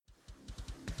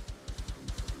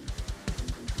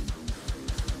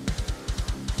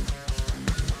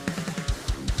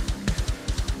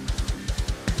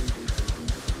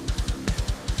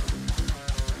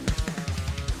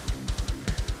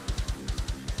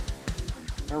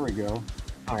There we go.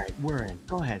 All right, we're in.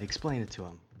 Go ahead, explain it to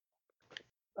him.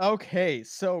 Okay,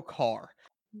 so Car,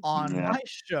 on Yeah. my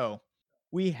show,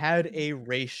 we had a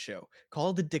ratio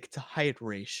called the dick to height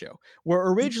ratio, where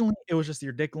originally it was just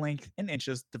your dick length in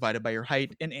inches divided by your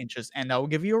height in inches, and that will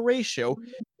give you a ratio.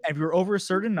 And if you're over a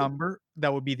certain number,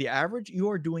 that would be the average, you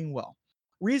are doing well.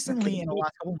 Recently, in the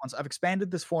last couple months, I've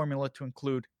expanded this formula to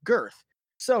include girth.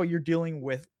 So you're dealing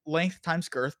with length times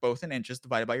girth, both in inches,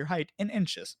 divided by your height in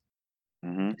inches.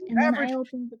 Mm-hmm. And then Average- I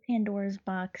opened the Pandora's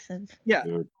box of Yeah.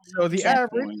 So the Yeah.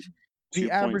 average,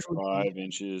 the average would be 2.5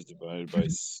 inches divided by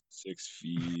 6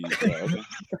 feet. Yeah,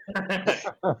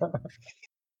 okay.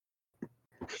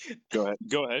 Go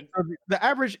ahead. so the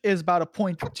average is about a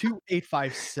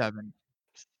 0.2857.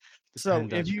 So if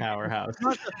Dutch you powerhouse.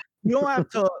 you don't have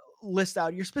to list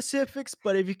out your specifics,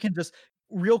 but if you can just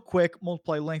real quick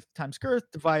multiply length times girth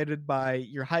divided by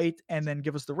your height and then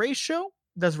give us the ratio,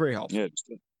 that's very helpful. Yeah,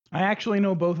 I actually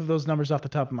know both of those numbers off the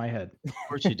top of my head. Of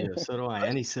course you do. So do I.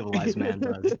 Any civilized man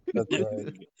does. That's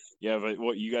right. yeah, but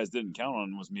what you guys didn't count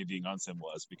on was me being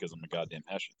uncivilized because I'm a goddamn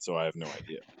Hessian, so I have no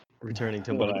idea. Returning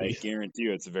to But I Monday. guarantee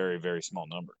you it's a very, very small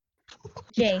number.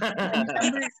 Jay. I'm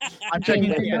Jay, checking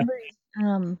the the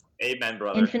numbers, Amen,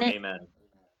 brother. Infinite? Amen.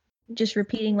 just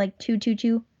repeating like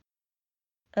 222.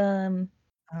 I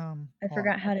hold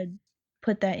forgot on. how to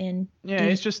put that in. Yeah,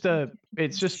 it's just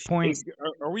point.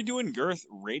 Are we doing girth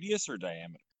radius or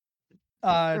diameter?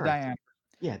 Sure. Diameter.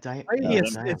 Yeah,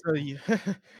 Radius,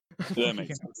 diameter. That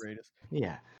makes sense. Radius.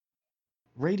 Yeah.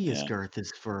 Radius Yeah. girth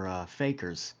is for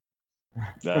fakers.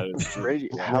 That is true.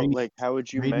 How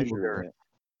would you Radial measure girth. it?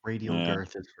 Radial Yeah.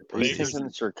 girth is for Are you Fakers thinking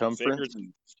circumference?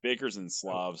 Fakers and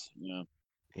Slavs. Yeah.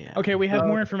 Yeah. Okay, we have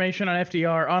more information on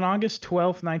FDR. On August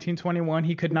 12th, 1921,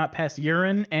 he could not pass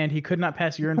urine, and he could not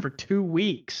pass urine for 2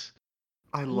 weeks.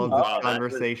 I love Wow, this that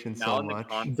conversation is, so now in the much.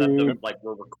 concept Dude. of like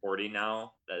we're recording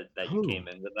now that you Who? came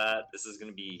into that, this is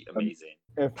gonna be amazing.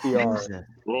 What is FDR. that?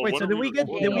 Well, Wait, what so are did we get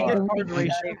Yeah, covered yeah.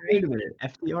 ratio? Wait a minute.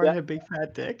 FDR had a big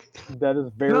fat dick? That is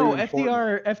very No,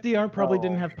 important. FDR probably Oh.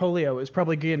 didn't have polio. It was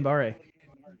probably Guillain-Barré.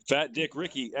 Fat Dick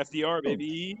Ricky, FDR,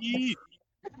 baby.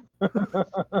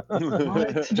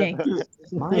 Jay.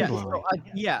 Mind Yeah,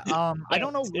 blowing. I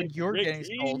don't know what you're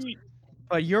getting told,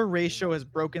 but your ratio has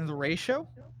broken the ratio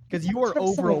because you are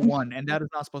over a 1, and that is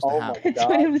not supposed to Oh my happen. That's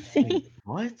what I was saying. Wait,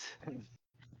 what?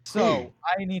 So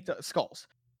I need to Skulls.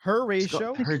 Her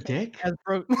ratio Her dick? has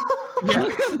broken. Yeah,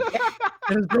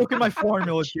 it has broken my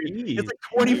formula, dude. It's like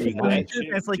 24 Jeez. inches,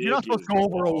 and it's like you're not supposed to go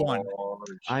over a 1.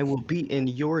 I will be in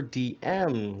your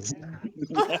DMs.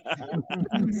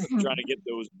 Trying to get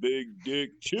those big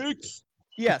dick chicks.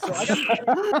 Yeah, so I got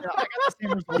the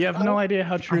same result. You have no idea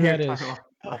how true that is.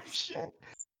 Oh, shit.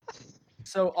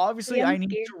 So obviously, Yeah, I'm I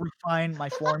need scared. to refine my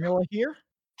formula here,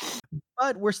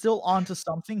 but we're still on to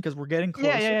something because we're getting closer.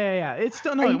 Yeah. It's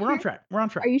still Are no. you We're on sure? track. We're on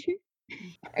track. Are you sure?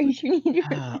 Are you sure you need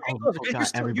to? Oh, Look, oh you're God,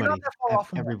 still- you're everybody. not that far off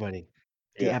from that. Everybody.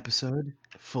 The Yeah. episode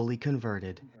fully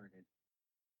converted.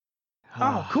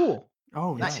 Oh, cool.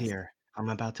 Oh, It's nice. here. I'm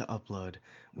about to upload.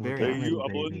 Very Are getting nice. you ready,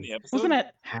 uploading baby. the episode? Wasn't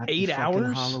that Happy 8 fucking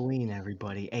hours? Halloween,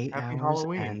 everybody. 8 Happy hours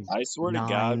Halloween. and I swear to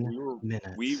God, 9 minutes.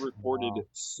 we recorded Wow.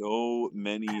 so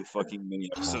many fucking mini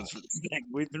episodes for this thing.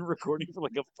 We've been recording for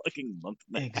like a fucking month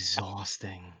now.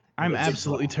 Exhausting. I'm It's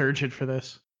absolutely exhausting. turgid for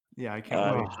this. Yeah, I can't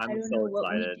Uh, wait. I I'm don't so know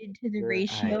what excited. we did to the Alright,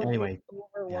 ratio. anyway,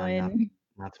 Over yeah, 1.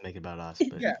 Not to make it about us,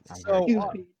 but Yeah, I so get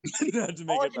it. Not to make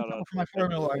all I it can about tell us. from my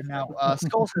formula right now,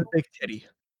 Skulls has a big titty.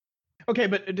 Okay,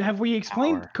 but have we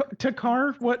explained to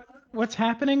Carr what's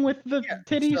happening with the Yeah,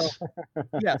 titties?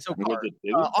 Yeah, so With Car, the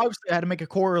titties? obviously I had to make a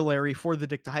corollary for the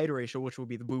dick to height ratio, which would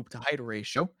be the boob to height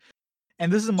ratio.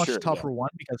 And this is a much Sure, tougher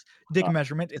one because dick Uh.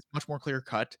 measurement is much more clear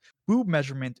cut. Boob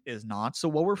measurement is not. So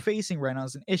what we're facing right now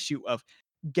is an issue of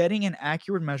getting an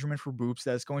accurate measurement for boobs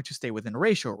that is going to stay within a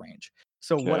ratio range.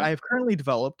 So what Okay. I have currently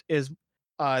developed is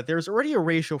there's already a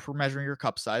ratio for measuring your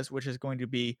cup size, which is going to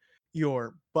be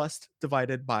your bust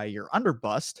divided by your under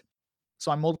bust. So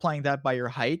I'm multiplying that by your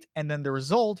height, and then the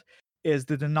result is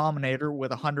the denominator with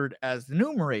 100 as the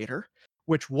numerator,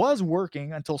 which was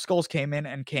working until Skulls came in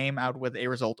and came out with a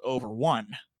result over 1,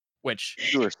 which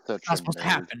You are is such not a supposed to nerd.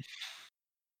 happen.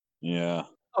 Yeah.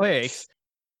 Oh, hey,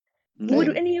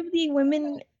 Would any of the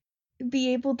women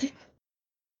be able to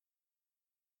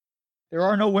there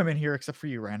are no women here except for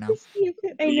you right now. see if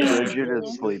I Yeah, know? Bridget really,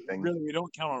 is sleeping. Really, we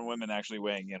don't count on women actually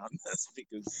weighing in on this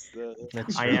because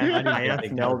That's I true. asked- didn't I think asked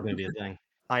that Nell- was going to be a thing.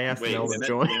 I asked Wait, Nell to women,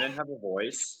 join. women have a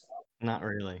voice? Not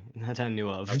really. Not that I knew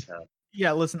of. Okay.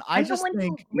 Yeah, listen, I I'm the just one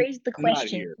think who raised the Not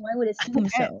question, here. so I would assume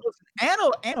so. listen,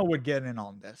 Anna would get in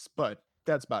on this, but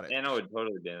that's about it. Anna would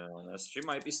totally be in on this. She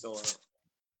might be still in it.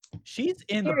 She's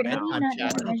in the Jared, how do you bedtime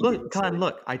not chat. know Look, Con,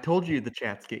 look. I told you the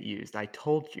chats get used. I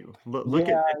told you. Look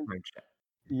Yeah, at bedtime chat.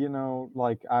 You know,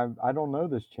 like I don't know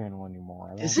this channel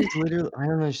anymore. This is literally, I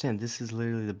don't understand. This is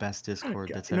literally the best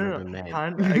Discord that's ever been made.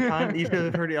 Con, you should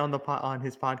have heard it on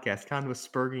his podcast. Con was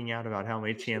spurging out about how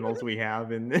many channels we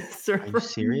have in this server. Are you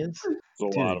serious?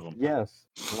 There's a lot of them. Yes,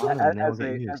 A lot of them, they all as get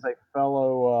a used.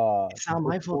 fellow. It's not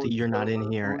my fault that you're not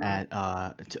in here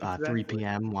Discord at 3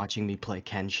 p.m. watching me play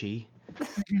Kenshi.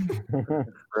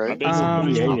 right? I basically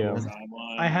Um, finished Yeah. the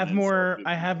timeline I have and more. started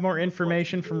I have more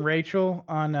information from Rachel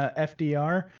on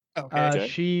FDR. Okay. Okay.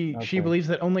 She Okay. believes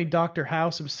that only Dr.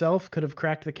 House himself could have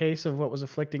cracked the case of what was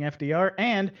afflicting FDR,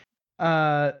 and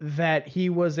that he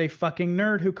was a fucking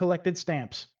nerd who collected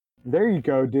stamps. There you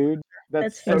go, dude.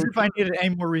 That's That's so As if I needed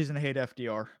any more reason to hate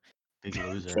FDR. Big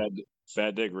loser.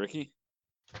 Fat Dick Ricky.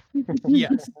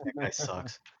 Yes. That guy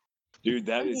sucks. Dude,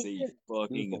 that is a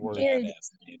fucking worst. Jared,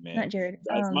 badass name, man. not Jared.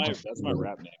 That's my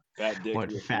rap name. Fat Dick What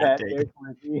Ricky. fat Fat dick? Dick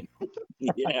Ricky.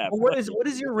 Yeah. Well, what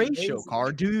is your ratio, amazing.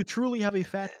 Car? Do you truly have a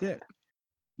fat dick?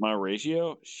 My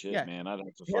ratio? Shit, Yeah. man. I'd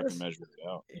have to Hit fucking us- measure it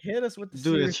out. Hit us with the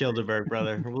Do the serious- Childeberg,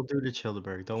 brother. We'll do the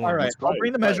Childeberg. Don't All worry. right, I'll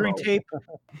bring the measuring tape. Right,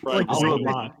 I'll Like, do I'll it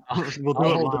live. We'll do I'll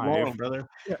it hold it live, long. brother.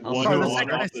 I'll one, Car, do the it one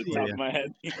second I off the see top you. of my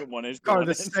head. 1 inch. Car, the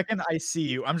granite. second I see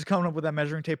you, I'm just coming up with that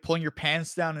measuring tape, pulling your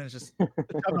pants down, and it's just a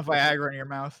ton of Viagra in your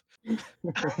mouth.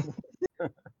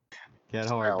 Get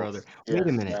hard, brother. Wait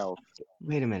a minute.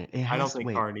 Wait a minute. It I don't has to think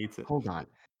wait. Car needs it. Hold on.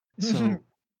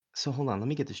 So hold on. Let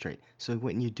me get this straight. So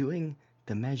when you're doing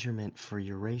the measurement for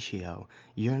your ratio,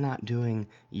 you're not doing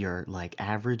your like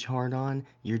average hard on.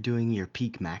 You're doing your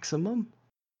peak maximum.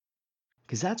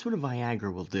 Because that's what a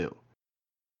Viagra will do.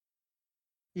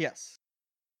 Yes.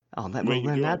 Oh, that Wait,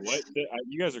 well you're then doing that's what?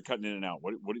 You guys are cutting in and out.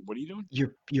 What are you doing?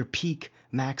 your peak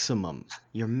maximum.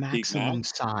 Your maximum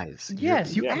max? size.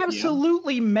 Yes, you Yeah, PM.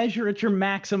 absolutely measure at your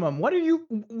maximum. What are you?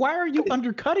 Why are you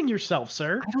undercutting yourself,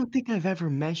 sir? I don't think I've ever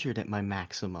measured at my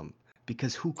maximum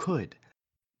because who could?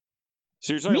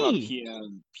 So you're talking about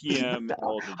Me. PM,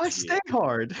 L to I G. stay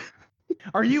hard.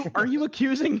 Are you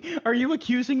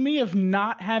accusing me of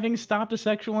not having stopped a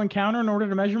sexual encounter in order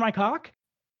to measure my cock?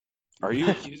 Are you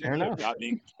accusing Fair me of enough. not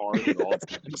being hard at all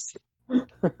times?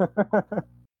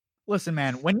 Listen,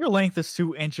 man, when your length is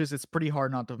 2 inches, it's pretty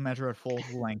hard not to measure at full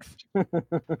length. Right,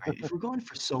 if we're going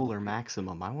for solar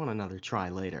maximum, I want another try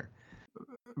later.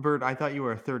 Bird, I thought you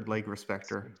were a third leg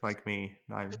respecter like me.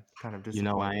 I'm kind of You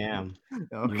know I disappointed.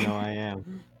 am. Okay. You know I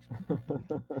am.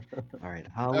 All right,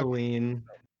 Halloween.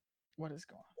 What is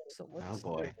going on? So Oh, let's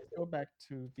boy. go back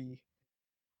to the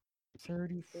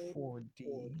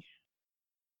 34D.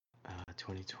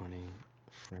 2020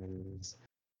 Friends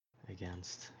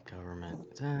Against Government.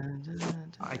 Dun, dun,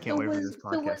 dun, I dun. can't wait for this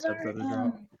podcast episode to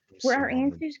drop. were our So,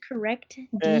 answers correct?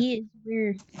 Eh. D is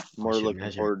where More should looking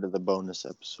measure. forward to the bonus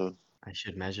episode. I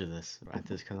should measure this at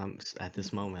this because I'm at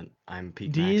this moment. I'm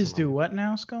peak D's maximum. do what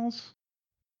now, Skulls?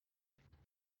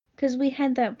 because we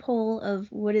had that poll of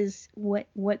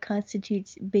what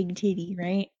constitutes big titty,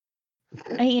 right?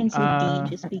 I answered D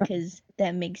just because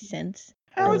that makes sense.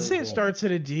 I would Very say it good. starts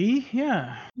at a D.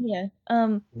 Yeah. Yeah.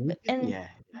 And Yeah.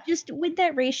 just with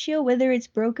that ratio, whether it's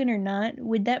broken or not,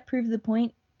 would that prove the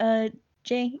point,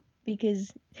 Jay?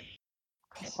 Because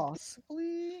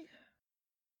Possibly.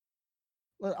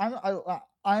 Look,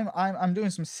 I'm doing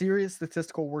some serious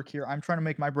statistical work here. I'm trying to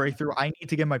make my breakthrough. I need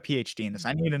to get my PhD in this.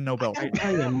 I need a Nobel. I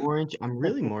tell you, I'm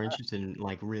really more interested in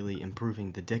like really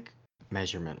improving the dick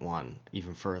measurement one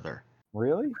even further.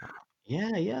 Really?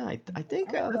 Yeah. I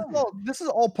think This is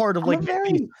all part of I'm like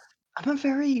a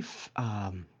very,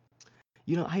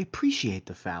 you know, I appreciate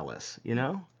the phallus. You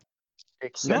know.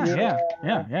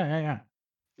 Yeah.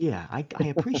 Yeah, I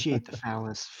appreciate the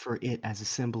phallus for it as a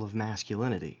symbol of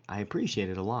masculinity. I appreciate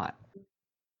it a lot.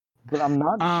 But I'm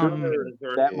not sure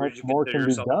that Would much you more consider can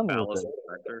be yourself a done phallus with it.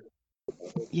 protector?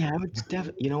 Yeah, I would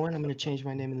definitely. You know what? I'm going to change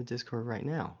my name in the Discord right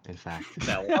now. In fact.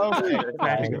 Phallus Okay.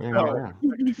 protector. Change my name right now.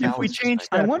 If we Phallus change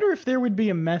protector. I wonder if there would be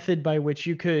a method by which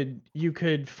you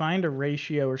could find a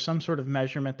ratio or some sort of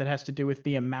measurement that has to do with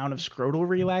the amount of scrotal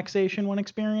relaxation one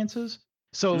experiences.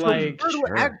 So like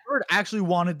Bird actually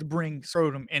wanted to bring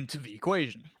scrotum into the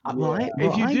equation.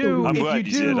 if you do, I'm if glad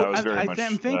you you did. do, I was very much,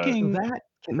 I'm thinking that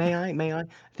may I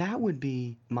that would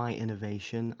be my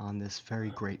innovation on this very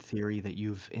great theory that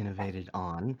you've innovated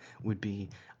on would be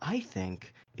I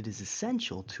think it is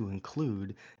essential to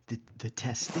include the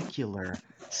testicular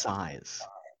size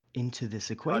into this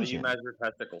How do you equation. measure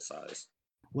testicle size?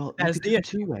 Well, As you could the do it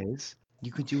issue. two ways.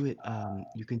 You could do it.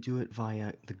 You can do it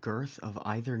via the girth of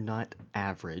either nut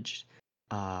averaged.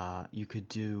 You could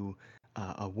do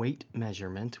A weight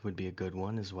measurement would be a good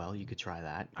one as well. You could try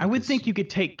that. I would because- think you could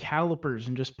take calipers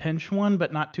and just pinch one,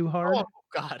 but not too hard. Oh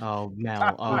God. Oh,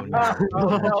 Mel. Oh no.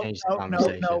 No, no, Change the no,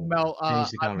 conversation. no, Mel. Change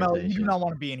the Mel, you do conversation. not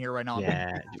want to be in here right now. I'm Yeah,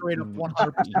 gonna be straight up you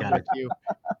 100% gotta- with you.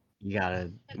 You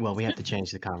gotta. Well, we have to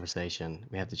change the conversation.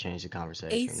 We have to change the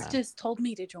conversation. Ace now. just told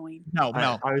me to join. No, I,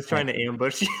 no. I was trying to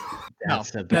ambush you.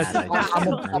 That's a That's, bad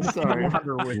idea. I'm sorry.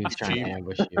 100 with you, He's trying to Chief.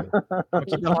 ambush you. I'm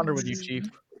keeping 100 with you, Chief.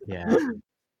 Yeah.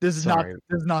 This is Sorry.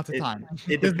 not the It, time.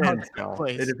 it This is not depends, the Mel.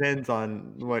 place. It depends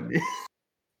on what.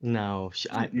 No,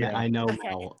 Yeah. I know Okay,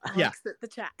 Mel. I'll Yeah. exit the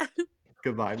chat.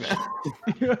 Goodbye, Mel.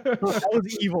 That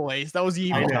was evil, Ace. That was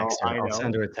evil. I I'll know, text her. I I'll know.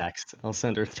 send her a text. I'll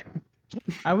send her.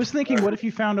 I was thinking, what if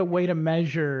you found a way to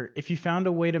measure? If you found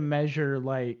a way to measure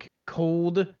like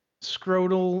cold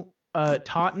scrotal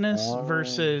tautness Oh.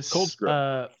 versus Cold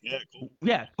scrot. Yeah, cool.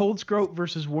 cold scrot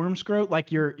versus warm scrot,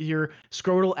 like your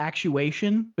scrotal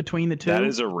actuation between the two. That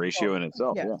is a ratio in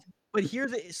itself. Yeah. Yeah. But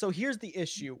here's the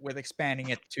issue with expanding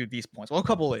it to these points. Well, a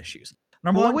couple of issues.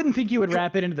 Number Well, I one, wouldn't think you would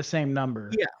wrap it into the same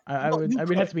number. Yeah. I Well, would. you I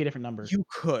would have could. to be a different number. you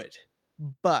could,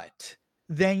 but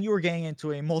then you are getting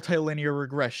into a multilinear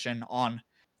regression on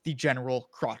the general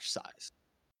crotch size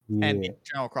and Yeah. the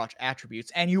general crotch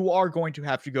attributes, and you are going to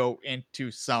have to go into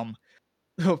some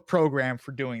program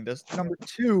for doing this. Number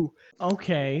two,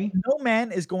 Okay. no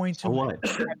man is going to. So what?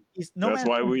 No That's man-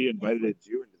 why we invited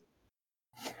you into this.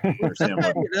 Understand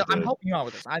That's why fine. I'm the- helping you out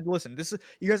with this. Listen. This is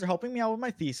you guys are helping me out with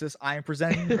my thesis. I am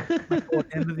presenting my goal at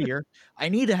the end of the year. I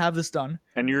need to have this done.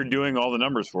 And you're doing all the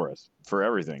numbers for us for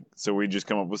everything. So we just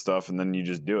come up with stuff and then you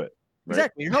just do it. Right?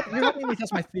 Exactly. You're helping me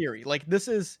test my theory. Like this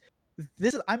is.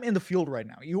 I'm in the field right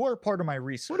now. You are part of my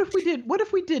research. What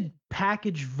if we did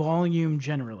package volume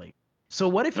generally? So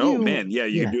what if Oh you? man, yeah,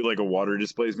 you yeah. can do like a water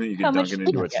displacement. You How can dunk much it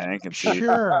into do a you get? tank and see.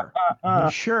 Sure.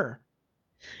 Sure.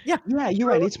 Yeah, you're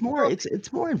right. It's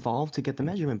more involved to get the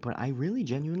measurement, but I really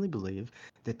genuinely believe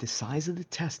that the size of the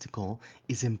testicle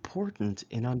is important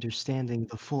in understanding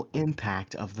the full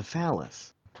impact of the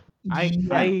phallus. I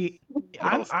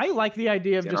Well, like the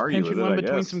idea of can't just argue pinching with it, one I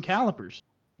between guess. some calipers.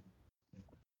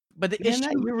 But the Yeah, issue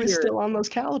you were here, still on those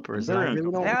calipers. and I They're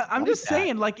really don't I'm like just that.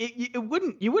 saying, like you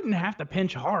wouldn't have to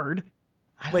pinch hard.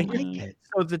 I But don't here's like it.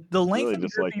 so the length Really of your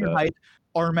just like finger that. height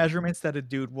are measurements that a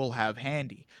dude will have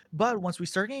handy. But once we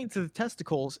start getting to the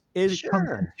testicles, it comes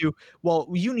Sure. into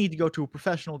you need to go to a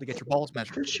professional to get your balls For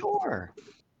measured. sure.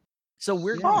 So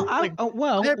we're Yeah. going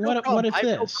Well, I have no what problem- if I have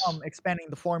no this? problem expanding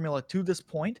the formula to this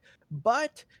point,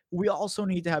 but we also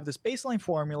need to have this baseline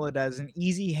formula that is an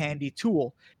easy, handy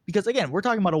tool. Because again, we're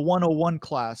talking about a 101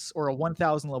 class or a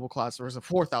 1000 level class versus a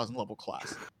 4000 level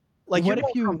class. Like what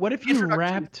you're if going from you introduction-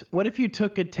 wrapped? What if you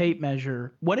took a tape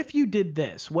measure? What if you did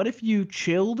this? What if you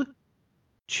chilled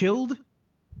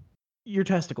your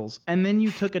testicles and then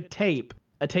you took a tape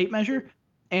measure,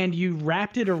 and you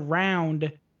wrapped it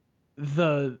around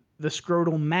the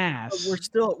scrotal But mass?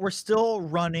 we're still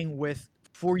running with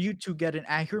for you to get an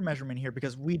accurate measurement here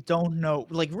because we don't know.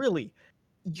 Like really,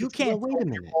 you Well, can't wait tell a when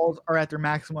your minute. balls are at their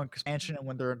maximum expansion and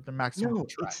when they're at their maximum No,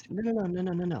 contraction.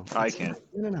 no. I It's- can.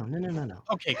 No.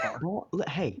 Okay, Carl. Well,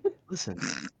 hey, listen.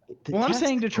 the Well, I'm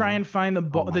saying to try testicle- and find the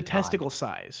Oh my the God. testicle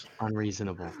size.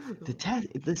 unreasonable.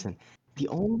 Listen, the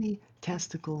only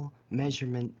testicle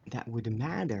measurement that would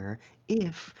matter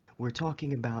if we're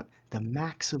talking about the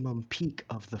maximum peak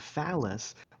of the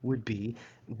phallus would be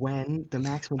when the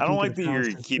maximum I don't peak like of that the phallus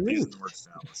you has keep been using the reached. word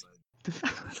phallus.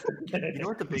 You know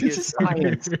what the This is biggest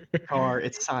science, Car.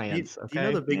 It's science, Do okay?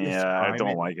 you know the biggest? Yeah, I crime don't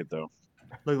in- like it though.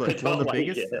 Look, one of the don't like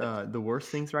biggest, it. the worst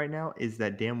things right now is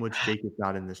that Dan Woods Jake is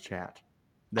not in this chat.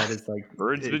 That is like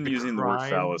Bird's been the using the word crime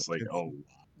phallus like, against- oh,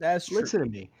 That's true. Listen to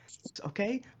me,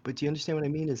 okay? But do you understand what I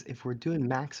mean? Is if we're doing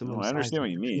maximum I size understand of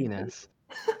what you the mean. penis,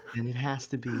 then it has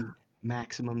to be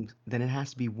maximum. Then it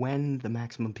has to be when the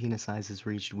maximum penis size is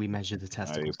reached. We measure the I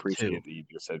testicles appreciate too. that you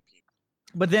just said penis.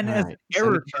 But then as Alright, an does that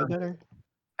error make you feel term,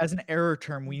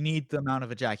 better? we need the amount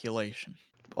of ejaculation.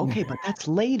 Okay, but that's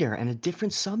later and a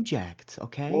different subject.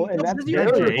 Okay. Well, and No, that's this is your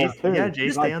variable Jace- too. yeah,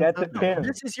 Jace, Like, stay on that subject.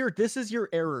 depends. This is your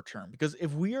error term because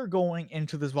if we are going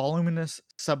into this voluminous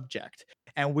subject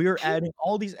and we're adding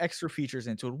all these extra features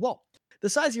into it, well, the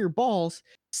size of your balls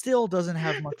still doesn't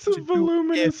have much It's a to do.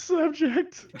 voluminous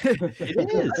subject.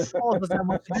 It is. Balls doesn't have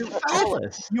much to do It's with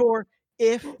phallus.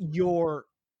 your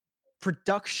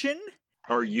production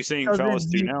Are you saying doesn't phallus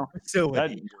too meet now? the That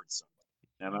facility. hurts.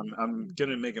 And I'm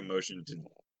gonna make a motion to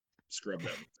scrub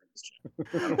that.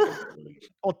 I don't care.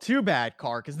 Well, too bad,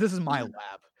 Car, because this is my lab.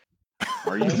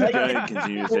 Are you just gonna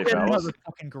continue to say We'll get phallus? another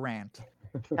fucking grant.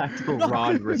 Tactical No,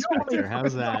 rod you know respector. what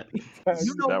How's that?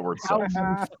 You know That word how sucks.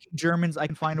 many fucking Germans I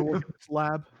can find to work in this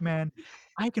lab, man.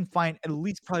 I can find at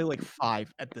least probably like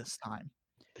 5 at this time.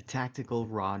 The tactical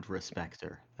rod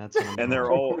respecter. That's what I'm And they're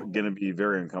calling it. all going to be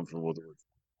very uncomfortable with it.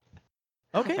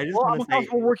 Okay, I just well, I'm wanna say-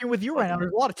 uncomfortable working with you right now.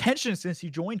 There's a lot of tension since you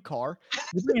joined, Car.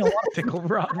 You're bringing a lot of Tactical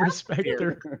rod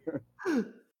respecter.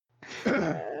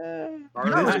 Are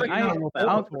No, they I- not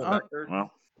I'll- tactical I'll- vector?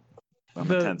 Well,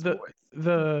 I'm a tense boy.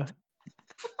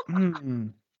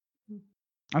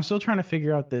 I'm still trying to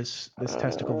figure out this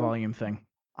testicle volume thing.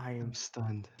 I am I'm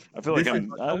stunned. I feel like This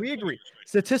I'm. Oh, we agree.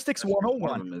 Statistics one of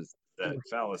 101. them is that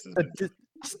phallus has been.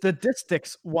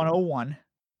 Statistics 101.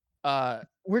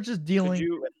 We're just dealing.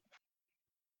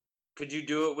 Could you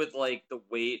do it with like the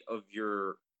weight of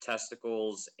your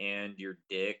testicles and your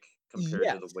dick compared to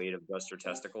the Yes. weight of just your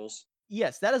testicles?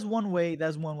 Yes, that is one way. That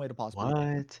is one way to possibly.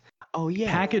 What? Oh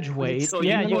yeah. Package weight. So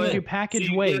Yeah, you put- can do so package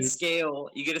you weight. Get a scale.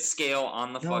 You get a scale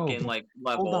on the No, fucking but like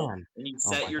level, on. and you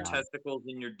Oh set my your God. testicles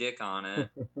and your dick on it,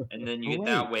 and then you But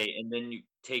get that wait. weight, and then you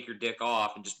take your dick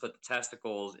off and just put the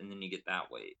testicles, and then you get that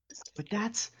weight. But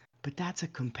that's a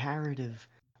comparative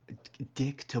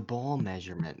dick to ball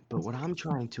measurement. But what I'm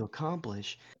trying to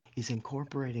accomplish is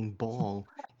incorporating ball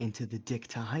into the dick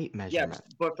to height Yeah, measurement.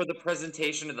 but for the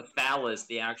presentation of the phallus,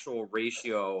 the actual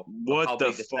ratio What of how the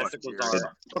big the fuck, testicles Jared?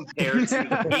 are compared to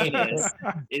the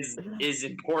penis is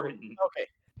important. Okay.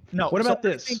 No. What so about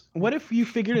this? What if you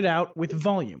figured it out with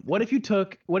volume? What if you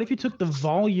took the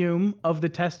volume of the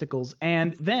testicles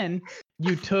and then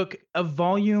you took a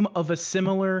volume of a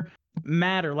similar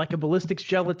matter like a ballistics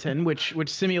gelatin which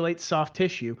simulates soft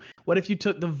tissue? What if you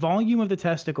took the volume of the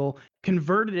testicle,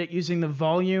 converted it using the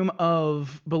volume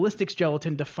of ballistics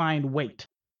gelatin to find weight?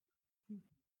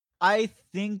 I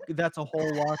think that's a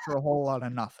whole lot for a whole lot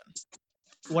of nothing.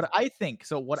 What I think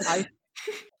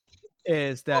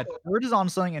is that Bird is on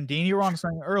something and Dean, you were on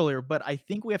something earlier, but I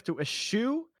think we have to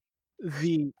eschew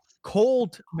the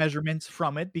cold measurements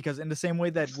from it, because in the same way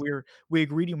that we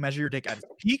agreed you measure your dick at its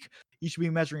peak, you should be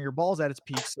measuring your balls at its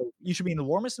peak. So you should be in the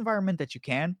warmest environment that you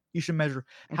can. You should measure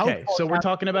how Okay, so we're cold-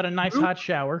 talking about a nice hot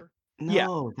shower. Yeah.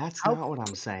 No, that's How- not what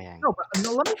I'm saying. No, but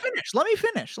no, let me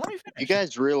finish. You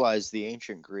guys realize the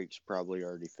ancient Greeks probably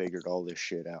already figured all this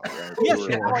shit out, right? Yes, They were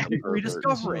yeah, a I bunch can of perverts.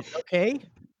 rediscover it. Okay.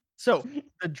 So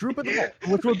the droop of the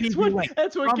ball, which would be That's the what, length.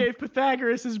 that's what from- gave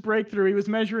Pythagoras his breakthrough. He was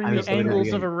measuring I the was literally angles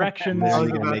of gonna- erections. I was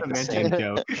Literally gonna about make to the mention-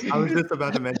 same joke. I was just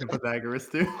about to mention Pythagoras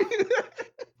too.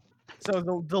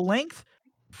 So the length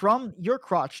from your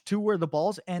crotch to where the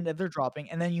balls end as they're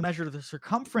dropping, and then you measure the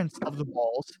circumference of the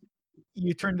balls.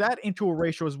 You turn that into a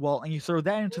ratio as well, and you throw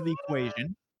that into the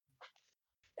equation,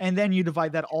 and then you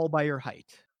divide that all by your height.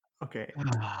 Okay,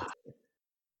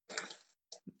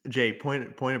 Jay, point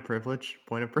of privilege.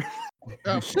 Point of privilege.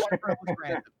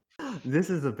 This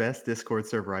is the best Discord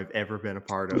server I've ever been a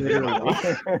part of.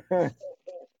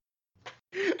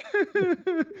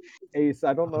 Ace,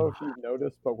 I don't know if you've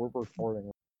noticed, but we're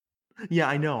recording. Yeah,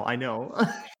 I know.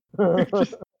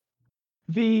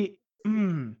 The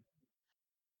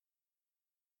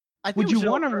I think would we you should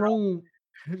all want to turn on- roll?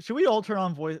 Should we all turn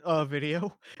on voice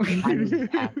video?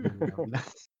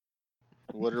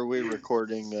 What are we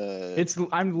recording?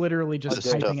 I'm literally just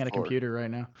Other typing stuff at a for? computer right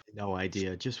now. No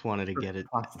idea. Just wanted to For get it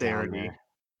posterity. down there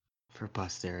for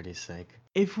posterity's sake.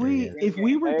 If There he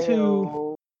we is. were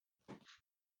to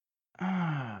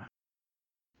Heyo.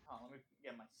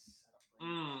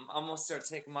 I'm gonna start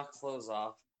taking my clothes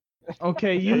off.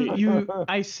 okay, you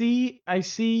I see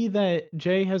that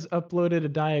Jay has uploaded a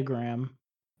diagram.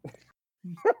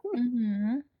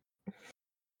 Mm-hmm.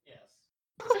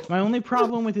 My only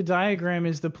problem with the diagram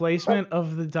is the placement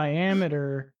of the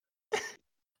diameter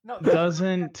No,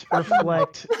 doesn't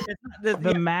reflect the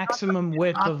the maximum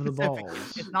width not of the specific.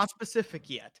 balls. It's not specific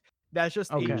yet. That's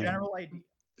just Okay. a general idea.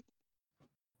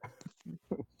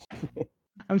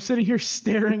 I'm sitting here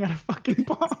staring at a fucking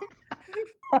ball.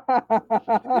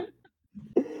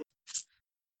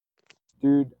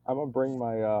 Dude, I'm gonna bring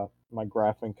my my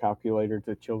graphing calculator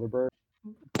to Childerberg.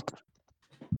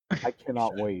 I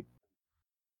cannot wait.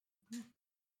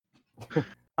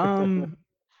 I'm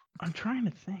trying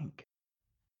to think.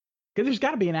 Because there's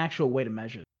got to be an actual way to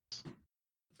measure this.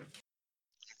 I'm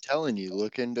telling you,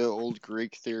 look into old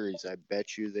Greek theories. I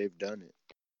bet you they've done it.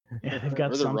 Yeah, they've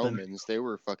got Or the something. Romans, they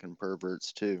were fucking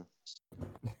perverts too.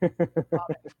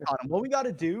 Connor, what we got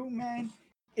to do, man,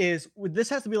 is this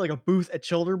has to be like a booth at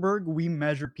Childerberg. We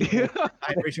measure people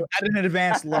height ratio at an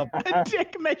advanced level. A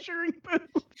dick measuring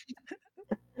booth.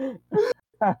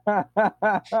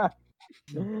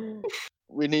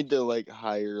 We need to like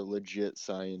hire legit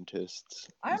scientists.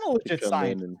 I'm a to legit come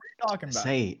scientist. in and- What are you talking about?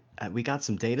 Say, we got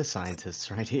some data scientists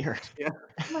right here.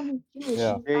 Come on, do it.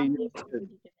 Yeah. She's Hey, obviously you- legitimate.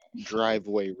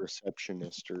 driveway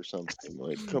receptionist or something.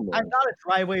 Like, come on. I'm not a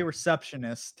driveway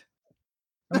receptionist.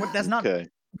 That's not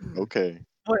Okay.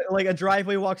 like a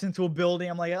driveway walks into a building.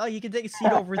 I'm like, oh, you can take a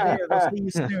seat over there. They'll see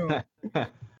you soon.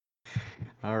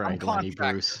 All right, Lenny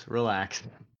contractor. Bruce, relax.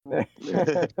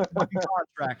 Fucking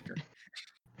contractor.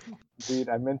 Dude,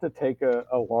 I meant to take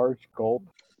a large gulp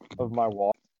of my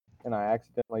water, and I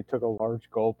accidentally took a large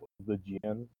gulp of the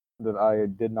gin that I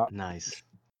did not. Nice.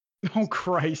 Oh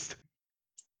Christ!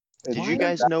 Did you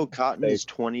guys know Cotton is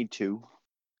 22?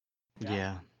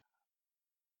 Yeah.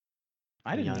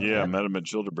 I didn't know. Yeah, I that. met him at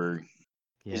Childerberg.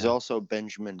 Yeah. He's also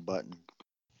Benjamin Button.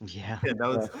 Yeah. Yeah, that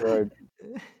was That's right.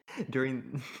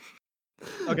 during.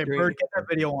 Okay, during- Bird, get that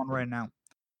video on right now.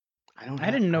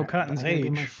 I didn't know Cotton's I gotta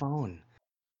get my age. phone.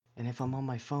 And if I'm on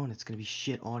my phone, it's gonna be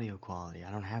shit audio quality. I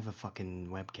don't have a fucking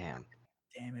webcam.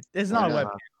 Damn it. It's not a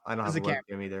webcam. I don't It's have a a cam.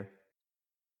 webcam either.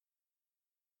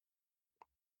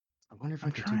 I wonder if I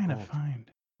I'm could trying do to both.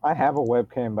 find. I have a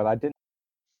webcam, but I didn't.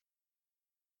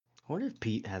 I wonder if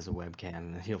Pete has a webcam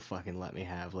and he'll fucking let me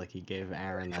have, like he gave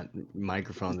Aaron that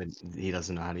microphone that he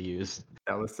doesn't know how to use.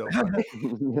 That was so funny.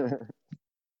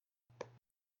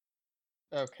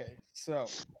 Okay, so.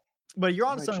 But you're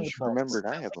on I something just with remembered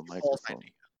balls. I have a False microphone. idea.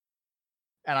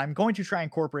 And I'm going to try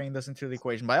incorporating this into the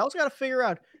equation, but I also got to figure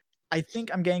out. I think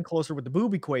I'm getting closer with the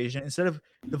boob equation. Instead of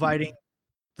dividing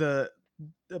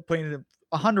putting the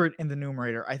 100 in the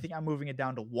numerator, I think I'm moving it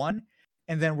down to 1,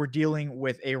 and then we're dealing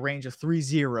with a range of 3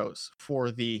 zeros for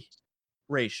the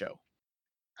ratio.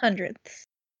 Hundredths.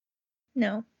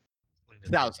 No.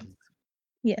 Thousands.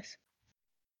 Yes.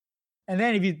 And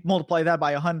then if you multiply that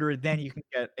by 100, then you can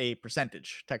get a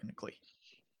percentage, technically.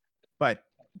 But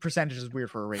percentage is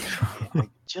weird for a ratio. I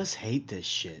just hate this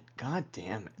shit. God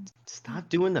damn it. Stop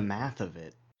doing the math of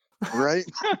it. Right?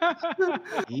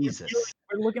 Jesus.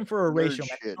 We're looking for a Nerd ratio,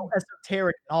 man. shit. No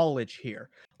esoteric knowledge here.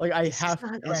 Like I This is have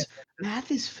not to.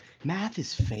 math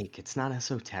is fake. It's not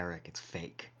esoteric. It's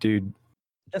fake. Dude,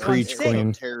 That's what I'm preach, saying. Queen.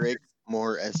 Esoteric,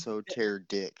 more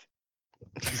esoteric.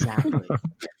 Exactly.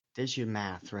 There's your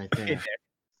math right Okay, there.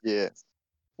 Yeah.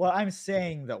 What I'm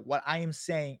saying, though,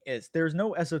 is there's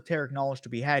no esoteric knowledge to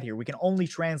be had here. We can only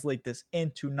translate this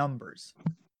into numbers.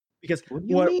 Because What do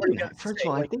you what mean? are you gonna First say? of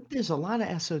all, I Like, think there's a lot of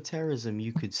esotericism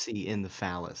you could see in the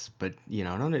phallus, but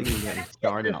don't even get me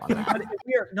started on that.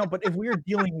 but if we're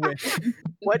dealing with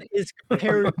what is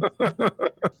compared,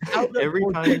 how does Every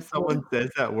four time kids someone work?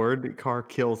 says that word, the car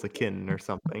kills a kitten or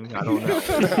something. I don't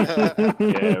know.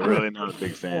 Yeah, really not a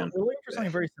big fan. We're looking for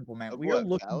something very simple, man. Of We are what,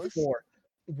 looking phallus? for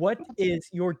what is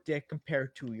your dick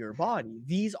compared to your body.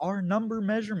 These are number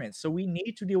measurements, so we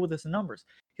need to deal with this in numbers.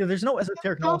 Because there's no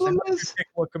esoteric knowledge saying problem what your is- dick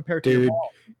look compared to your Dude, ball.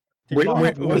 to your Wait, body.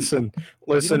 have weight. listen, You don't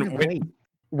listen. have weight.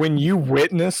 When you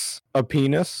witness a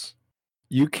penis,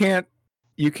 you can't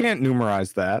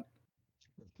numerize that.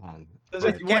 Does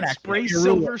But it You can't what, actually. spray You're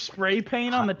really- silver spray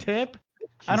paint on the tip?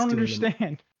 I he's don't doing the-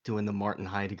 understand. Doing the Martin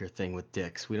Heidegger thing with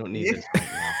dicks. We don't need this right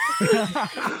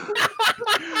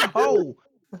now. Oh,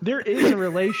 there is a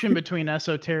relation between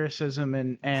esotericism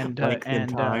and Length in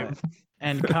time.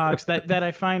 and Cox that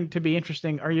I find to be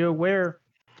interesting. Are you aware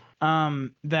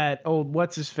that old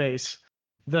what's his face,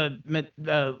 the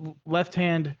left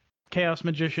hand chaos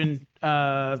magician,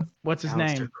 what's his Aleister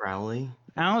name? Crowley.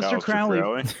 Aleister Aleister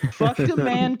Crowley fucked a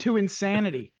man to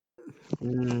insanity.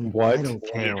 What? I don't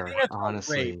care, That's not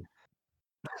honestly.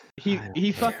 He I don't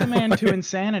he care. fucked a man to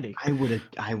insanity.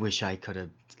 I wish I could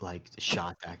have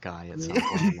shot that guy at some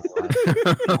point in my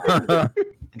life.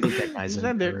 I think that guy's a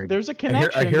nerd. There's a I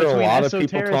connection hear a between lot of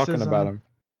people esotericism. talking about him.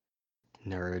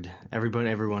 Nerd. Every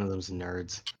one of them's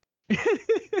nerds.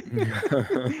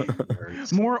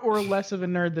 Nerds. More or less of a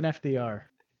nerd than FDR.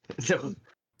 So,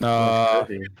 Uh,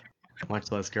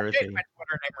 much less Change girthy. my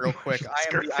Twitter name real quick. I am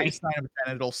the Scurvy. Einstein of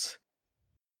genitals.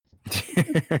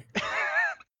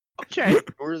 Okay,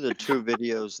 Who are the two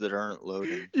videos that aren't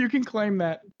loading? you can claim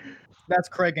that. That's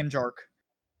Craig and Jark.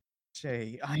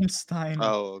 J. Einstein. of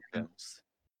Oh, okay. genitals.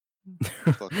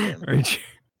 Fuck him.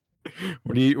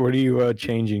 what are you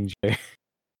changing, Jay?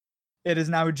 It is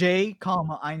now J,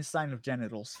 comma Einstein of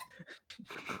genitals.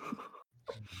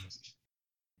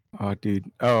 Oh, dude.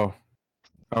 Oh,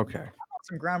 okay.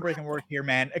 Some groundbreaking work here,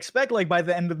 man. Expect like by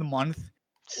the end of the month,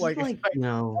 This is like like, expect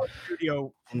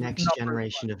studio. the next numbers,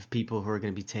 generation of people who are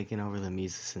going to be taking over the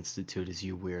Mises Institute is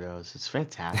you weirdos. It's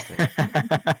fantastic.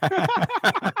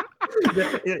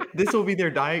 This will be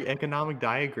their economic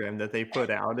diagram that they put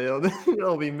out.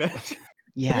 It'll be met.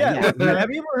 Yeah. Have you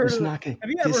ever heard It's of not gonna- Have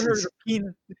you ever this heard is-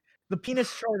 of the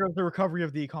penis chart of the recovery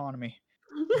of the economy?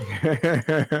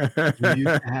 You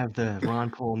used to have the Ron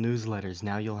Paul newsletters.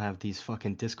 Now you'll have these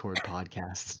fucking Discord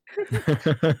podcasts.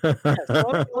 So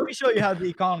let me show you how the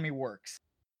economy works.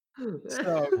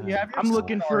 So you have your I'm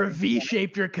looking for a starting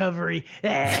V-shaped recovery.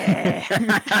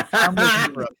 I'm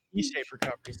looking for a V-shaped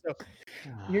recovery. So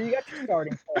here you got your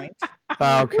starting point,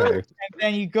 Okay. and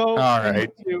then you go All right.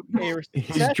 into a He's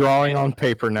recession. drawing on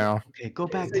paper now. Okay, go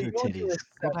back So to you the go into a titties.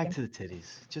 Go back recession. to the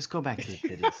titties. Just go back to the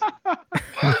titties.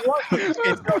 Okay, so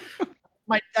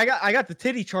I got the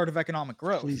titty chart of economic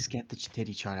growth. Please get the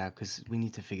titty chart out because we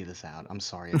need to figure this out. I'm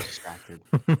sorry, I'm distracted.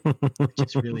 I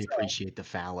just really appreciate the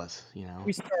phallus, you know.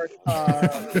 We start.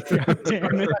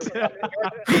 Damn it.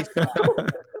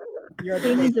 You're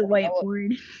They need the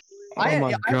whiteboard. Oh my I'm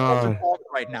Walter God. Block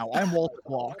right now. I'm Walter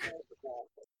Block.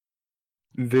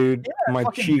 Dude, Yeah, my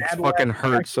fucking cheeks bad fucking luck.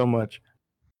 hurt so much.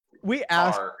 We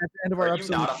asked Are- at the end of our Are you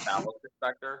episode. not a phallus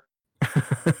inspector?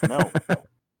 No.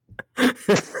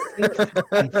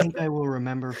 I think I will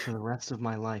remember for the rest of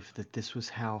my life that this was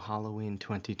how Halloween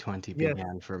 2020 Yes.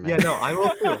 began for me. Yeah, no, I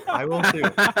will too. I will too.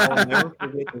 I will never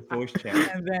forget this voice chat.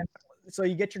 And then, so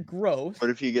you get your growth. What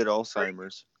if you get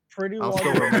Alzheimer's? Pretty I'll large.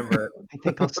 still remember it. I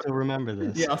think I'll still remember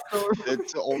this. Yeah, I'll still remember.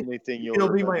 It's the only thing you'll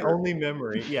It'll be my remember. only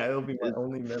memory. Yeah, it'll be my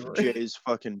only memory. Jay's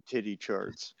fucking titty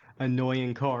charts.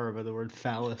 Annoying car over the word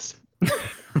phallus.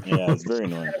 Yeah, it's very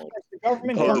annoying. The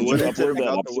government Or Or gives would what you you is upload it that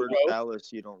about the on word growth.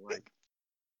 phallus you don't like?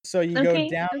 So you Okay,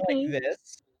 go down okay. like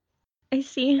this, I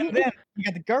see. and then you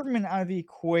get the government out of the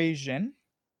equation,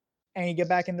 and you get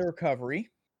back into recovery.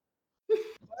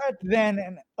 But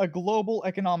then a global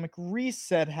economic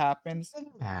reset happens,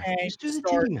 Math. and Just do you the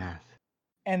start, titty math.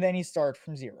 and then you start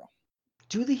from zero.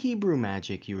 Do the Hebrew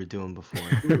magic you were doing before.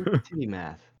 Do the titty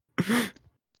math.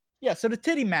 Yeah, so the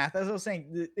titty math, as I was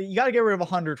saying, you got to get rid of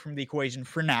 100 from the equation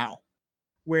for now,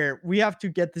 where we have to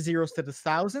get the zeros to the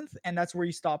thousandth, and that's where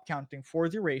you stop counting for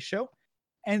the ratio.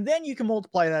 And then you can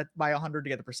multiply that by 100 to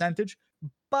get the percentage,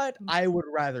 but I would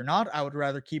rather not. I would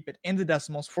rather keep it in the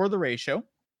decimals for the ratio.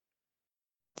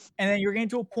 And then you're getting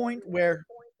to a point where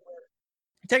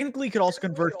technically you could also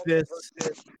convert this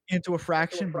into a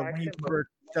fraction, but when you convert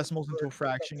decimals into a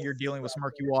fraction, you're dealing with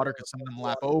murky water because some of them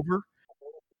lap over.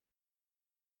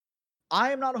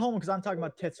 I am not a homo because I'm talking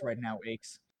about tits right now,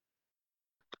 Aches.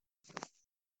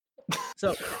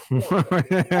 So I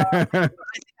think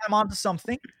I'm onto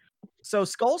something. So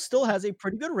Skull still has a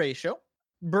pretty good ratio.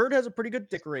 Bird has a pretty good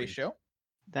dick ratio.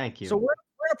 Thank you. So we're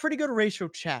in a pretty good ratio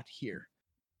chat here.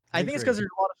 I think it's because agree.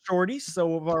 there's a lot of shorties,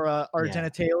 so of our Yeah.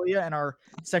 genitalia and our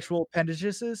sexual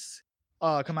appendages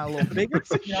come out a little bigger.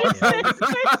 You know? Thanks,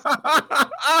 sir.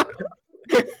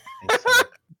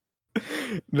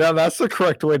 No, that's the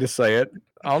correct way to say it.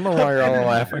 I don't know why you're all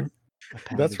laughing.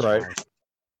 That's right.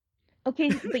 Appendage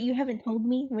Okay, but you haven't told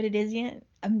me what it is yet.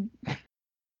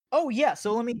 Oh yeah,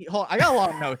 so let me hold. I got a lot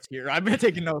of notes here. I've been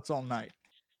taking notes all night.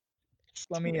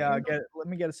 Let me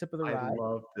get a sip of the I rye.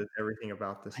 love everything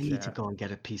about this I need to chat. go and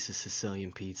get a piece of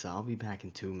Sicilian pizza. I'll be back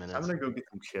in 2 minutes. I'm gonna go get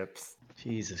some chips.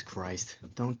 Jesus Christ.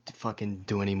 Don't fucking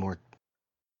do any more,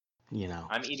 you know,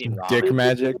 I'm eating ramen. Dick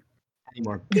magic. any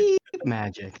more beep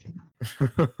magic.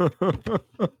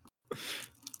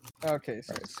 Okay,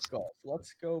 so Skull.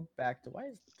 Let's go back to why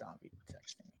is Dobby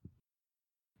texting me?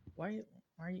 Why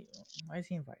is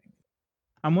he inviting me?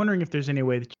 I'm wondering if there's any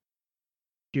way that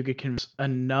you could convince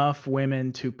enough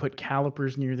women to put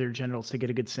calipers near their genitals to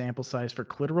get a good sample size for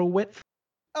clitoral width.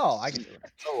 Oh, I can do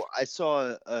it. Oh, I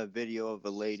saw a video of a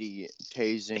lady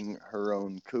tasing her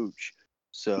own cooch.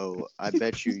 So I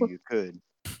bet you could,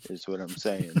 is what I'm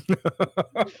saying.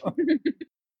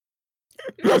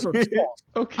 Also, Skull,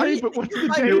 Okay, but what's the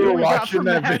I- data You were we got watching from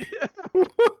that that?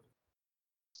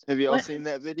 Have you all What? seen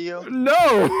that video?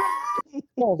 No.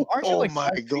 Skull, aren't you Oh like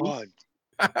my 5'2"?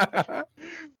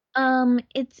 god.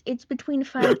 It's between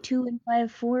 5'2" and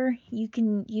 5'4". You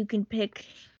can pick.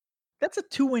 That's a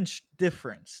 2-inch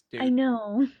difference, dude. I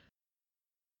know.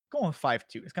 Going with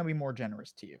 5'2". It's gonna be more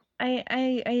generous to you.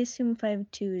 I assume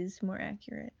 5'2" is more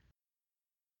accurate.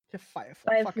 To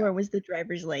 5'4". 5'4" was the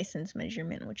driver's license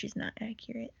measurement, which is not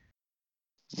accurate.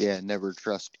 Yeah, never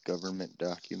trust government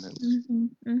documents.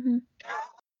 Mm-hmm.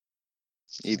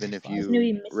 Even if There's There's gonna be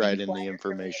you missing write in the flyer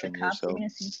from me. information The cops are yourself. gonna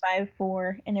see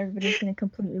 5'4", and everybody's gonna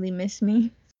completely miss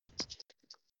me.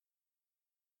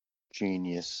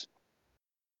 Genius.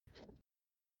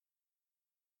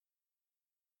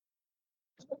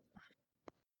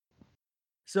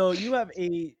 So you have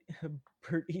a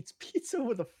Bird eats pizza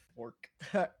with a fork.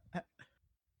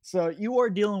 So you are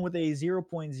dealing with a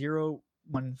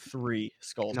 0.013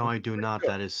 Skull. No, I do not.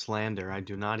 That is slander. I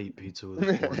do not eat pizza with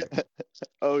a fork.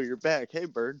 Oh, you're back. Hey,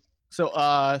 Bird. So,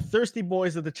 Thirsty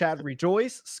Boys of the chat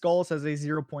rejoice. Skulls has a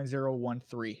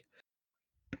 0.013.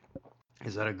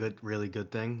 Is that a really good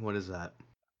thing? What is that?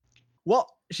 Well,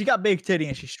 she got big titty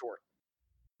and she's short.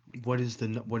 What is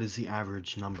the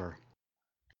average number?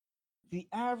 The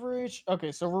average.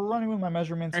 Okay, so we're running with my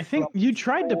measurements. I think you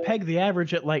tried to peg the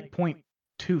average at like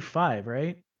 0.25,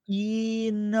 right?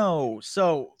 No.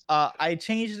 So I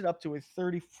changed it up to a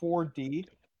 34D,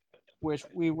 which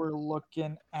we were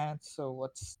looking at. So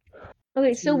let's.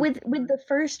 Okay, so with the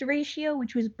first ratio,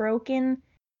 which was broken,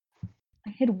 I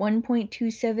had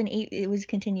 1.278. It was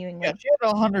continuing. Yeah, she had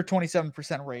a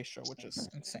 127% ratio, which is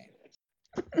insane.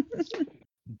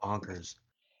 Bonkers.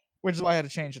 Which is why I had to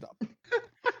change it up.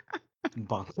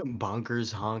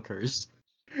 Bonkers honkers.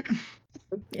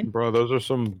 Bro, those are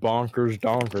some bonkers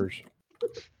donkers.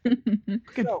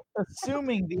 So,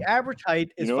 assuming the average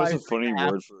height is You know what's a 5'3" funny and a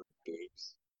half- word for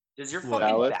boobs? Does your What, fucking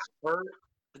Alex? back hurt?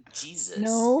 Jesus.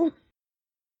 No.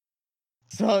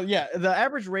 So yeah, the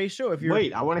average ratio. If you're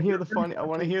Wait, I want to hear the fun. I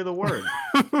want to hear the word.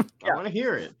 I want to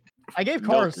hear it. I gave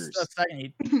Cars Milkers. a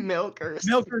second. Milkers.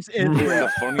 Milkers is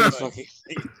The funniest fucking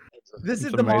thing. this is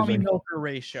It's the mommy amazing. milker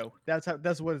ratio. That's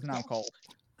what it's now called.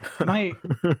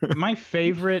 My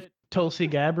favorite Tulsi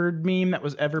Gabbard meme that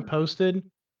was ever posted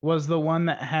was the one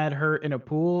that had her in a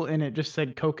pool and it just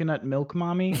said coconut milk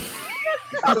mommy.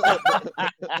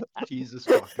 Jesus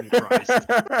fucking Christ.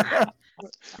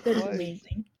 That's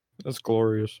amazing. That's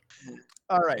glorious.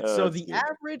 All right. So that's the good.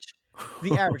 average,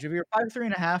 if you're 5'3"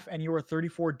 and a half and you are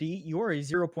 34D, you are a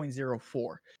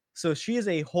 0.04. So she is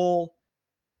a whole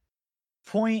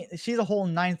she's a whole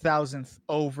 9,000th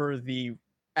over the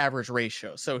average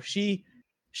ratio. So she's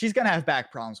gonna have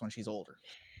back problems when she's older.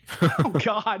 Oh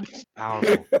God.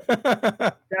 Powerful. You're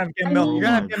gonna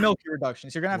have to get milky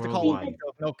reductions. You're gonna have to call Worldwide.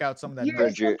 to milk out some of that Your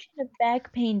milk. assumption of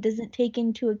back pain doesn't take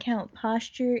into account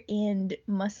posture and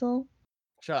muscle.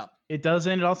 Shut up. It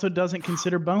doesn't. It also doesn't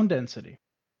consider bone density.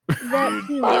 That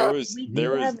too. There was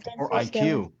Or denser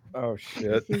IQ. Oh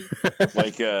shit.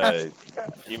 like you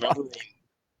remember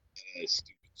when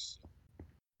stupid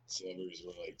servers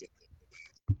were like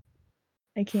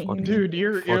I can't hear you. Dude,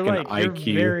 you're Fucking like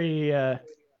IQ.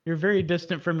 you're very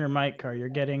distant from your mic, Car. You're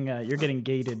getting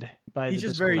gated by He's the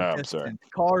just Discord. very Oh, I'm sorry. distant.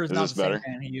 Carr is Is not this the same better?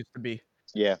 man he used to be.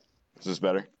 Yeah, is this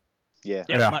better? yeah.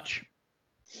 Yeah, Yeah. much.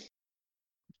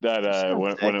 That Sounds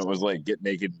when it excellent. was like get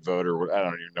naked and vote or I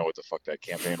don't even know what the fuck that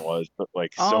campaign was, but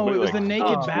like Oh, somebody it was like the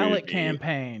naked oh, ballot tweeted me-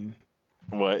 campaign.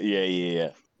 What? Yeah.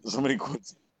 Somebody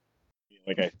quotes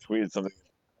like I tweeted something.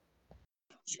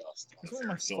 Just This is what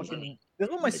my so fucking. This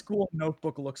is what my school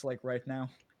notebook looks like right now.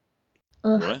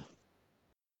 Ugh, What?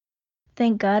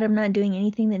 thank God I'm not doing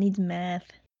anything that needs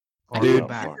math. Dude.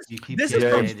 Back. You keep This is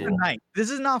getting for dated. tonight.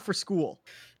 This is not for school.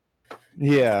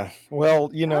 Yeah. Well,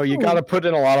 you got to put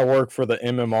in a lot of work for the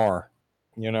MMR.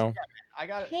 I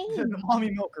got Hey. the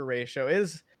mommy milker ratio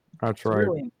is That's right.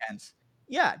 really intense.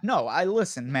 Yeah, no, I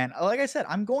listen, man. Like I said,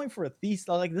 I'm going for a thesis.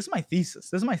 Like this is my thesis.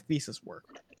 This is my thesis work.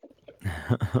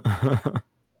 I'm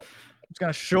just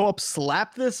gonna show up,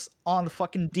 slap this on the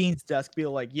fucking dean's desk, be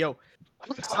like, "Yo,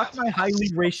 suck my highly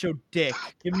ratio dick.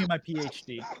 Give me my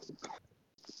PhD."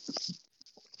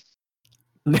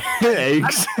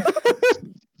 Eggs.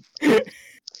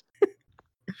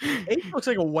 Abe looks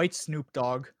like a white Snoop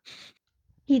Dogg.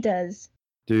 He does.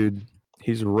 Dude,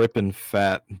 he's ripping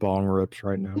fat bong rips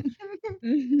right now.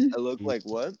 I look like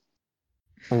what?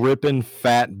 Ripping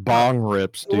fat bong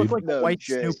rips, You look dude. like a No, white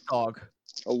Jay. Snoop Dogg.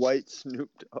 A white Snoop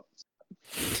Dogg.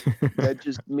 That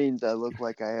just means I look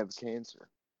like I have cancer.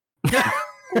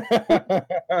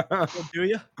 Oh, do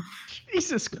you?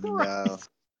 Jesus Christ.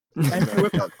 No, And no,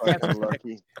 whip I'm up fucking cancer.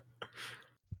 lucky.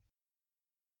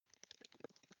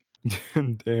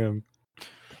 Damn.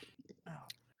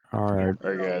 All right.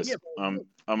 All right, guys. I'm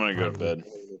gonna go to bed.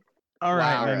 All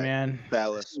right, Wow. my Alright. man.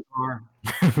 Phallus. No,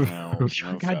 no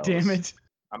God damn phallus. it.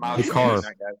 I'm out. Hey, Carr. Good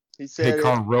night, guys. He Hey, said it.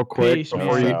 Con, real quick Peace,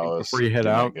 before man. you Phallus. before you head Good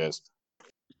night, out. guys.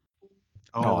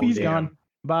 Oh, He's damn. gone.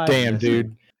 Bye. Damn, Yes.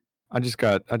 dude. I just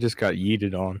got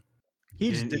yeeted on. He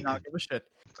just Didn't did not give a shit.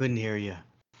 Couldn't hear you.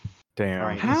 Damn. All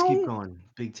right, let's keep How- going.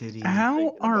 Big titty. How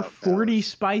thinking are about 40 Phallus.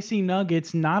 spicy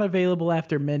nuggets not available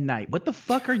after midnight? What the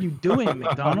fuck are you doing,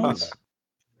 McDonald's?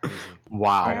 Crazy.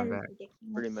 Wow. Alright, That I'm is back. ridiculous.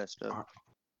 Pretty messed up.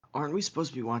 Aren't we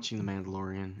supposed to be watching The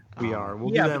Mandalorian? We Um, are.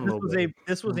 We'll Yeah, do that in but a little bit.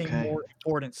 this was a Okay. more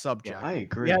important subject. I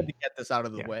agree. We had to get this out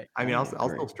of the Yeah. way. I mean, I I'll still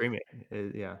agree. stream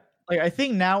it. Yeah. Like I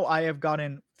think now I have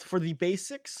gotten for the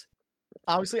basics.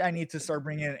 Obviously, I need to start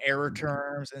bringing in error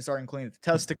terms and start including the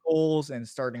testicles and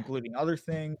start including other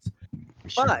things.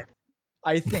 Sure. But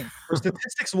I think for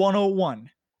statistics 101,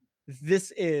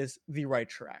 this is the right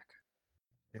track.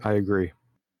 I agree.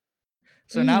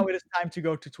 So now it is time to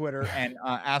go to Twitter and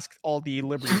ask all the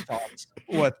Liberty Thoughts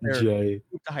what their Jay,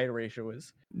 to height ratio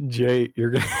is. Jay,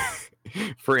 you're gonna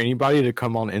for anybody to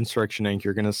come on Insurrection Inc.,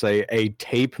 you're gonna say a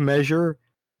tape measure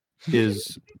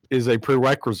is a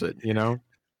prerequisite. You know,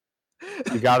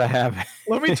 you gotta have it.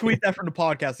 Let me tweet that from the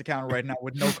podcast account right now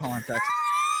with no context.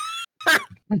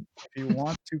 If you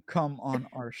want to come on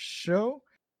our show,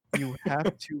 you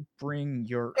have to bring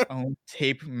your own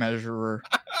tape measurer.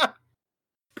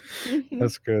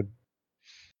 That's good.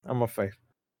 I'm a fan.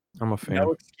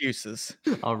 No excuses.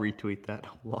 I'll retweet that.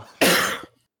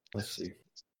 Let's see.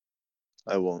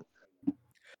 I won't.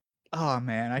 Oh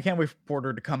man, I can't wait for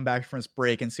Porter to come back from his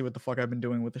break and see what the fuck I've been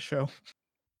doing with the show.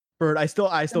 Bird, I still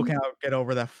cannot get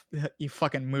over that you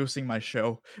fucking moosing my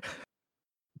show.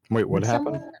 Wait, what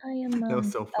happened? Someone I am. That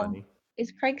was so funny.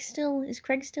 Is Craig still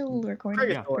recording?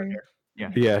 Craig is still here.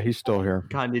 Yeah, he's still here.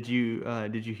 Con, did you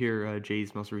hear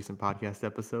Jay's most recent podcast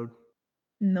episode?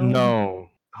 No.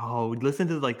 Oh, listen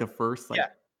to like the first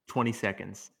 20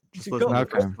 seconds. Just Go- listen to the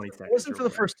Okay. first 20 seconds. Listen or to the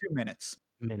whatever. first 2 minutes.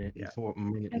 Minute and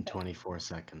Okay. 24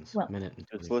 seconds. Well, Minute and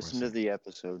 24 Just listen to seconds. the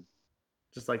episode.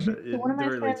 Just like So one of my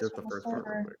literally friends just the from first the part.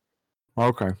 Real server- quick.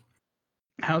 Okay.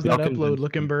 How's Y'all that can upload do-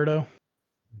 looking, Birdo?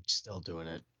 Still doing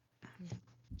it.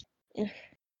 Ugh.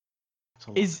 It's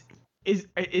a lot.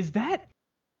 Is that?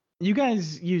 You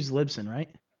guys use Libsyn,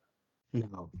 right?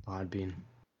 No, Podbean.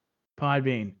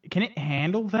 Podbean. Can it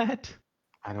handle that?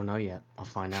 I don't know yet. I'll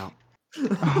find out.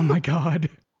 Oh my god.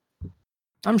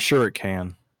 I'm sure it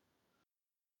can.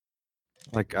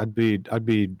 Like, I'd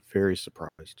be very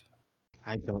surprised.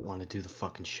 I don't want to do the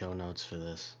fucking show notes for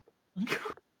this.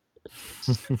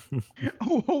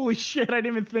 Oh, holy shit! I didn't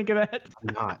even think of that.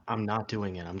 I'm not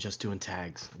doing it. I'm just doing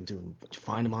tags.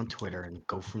 Find them on Twitter and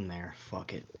go from there.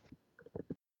 Fuck it.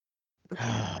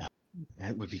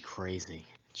 That would be crazy.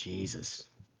 Jesus.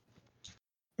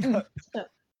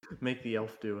 Make the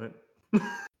elf do it.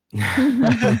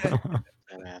 That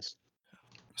ass.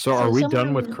 So are So we someone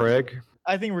done with was- Craig?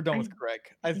 I think we're done with Craig.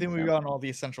 I think we've gotten all the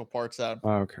essential parts out.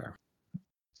 Okay.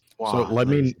 Wow, let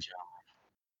me- ladies and gentlemen.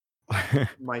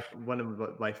 One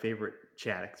of my favorite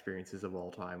chat experiences of all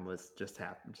time was just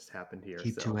happened here.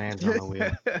 Keep so. two hands on the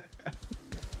wheel.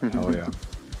 Oh yeah.